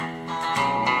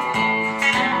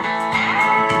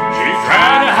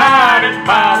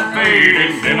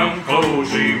faded denim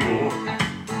clothes he wore,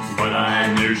 but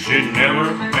I knew she'd never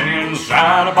been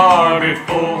inside a bar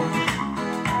before.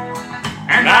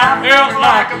 And I felt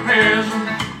like a peasant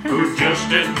who just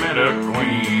had met a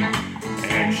queen,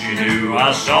 and she knew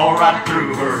I saw right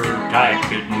through her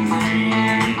tight-fitting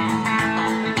jeans.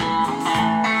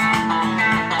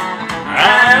 I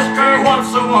asked her, what's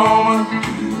a woman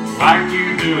like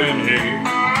you doing here?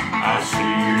 I see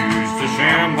you're used to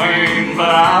champagne, but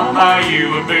I'll buy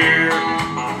you a beer.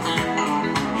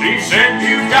 She said,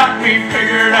 you got me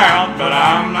figured out, but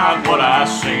I'm not what I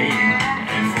seem.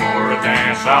 And for a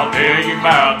dance, I'll tell you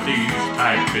about these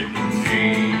tight-fitting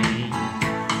jeans.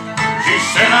 She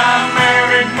said, I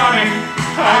married money,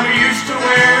 I'm used to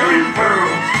wearing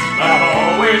pearls, but I've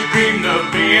always dreamed of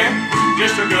being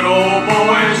just a good old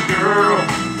boy's girl.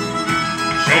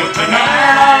 So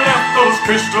tonight I left those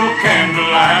crystal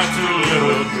candlelights to live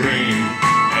a dream.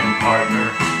 And partner,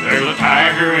 there's a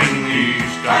tiger in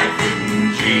these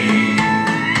tight-fitting jeans.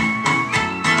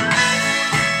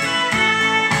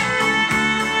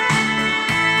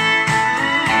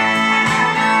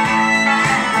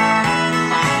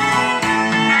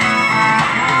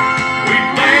 We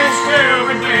danced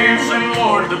every dance, and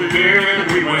Lord, the beer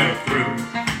that we went through,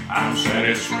 I'm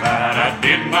satisfied I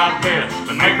did my best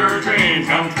to make her dream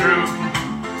come true.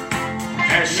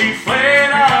 As she played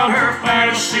out her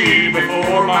fantasy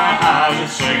before my eyes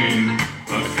had seen,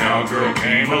 the cowgirl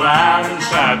came alive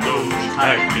inside those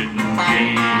tight-fitting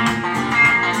jeans.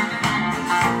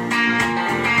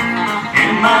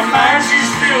 In my mind she's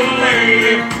still a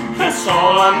lady, that's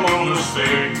all I'm gonna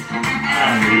say.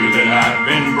 I knew that I'd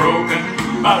been broken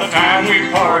by the time we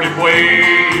parted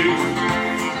ways.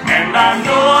 And I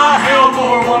know I held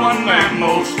more woman than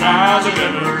most eyes have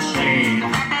ever seen.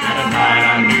 That night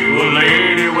I knew a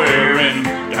lady wearing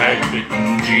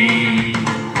tight-fitting jeans.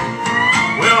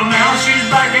 Well, now she's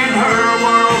back in her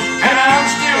world, and I'm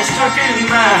still stuck in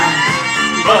mine.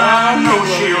 But I know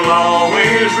she'll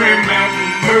always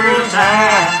remember the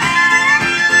time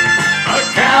a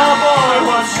cowboy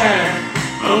was sad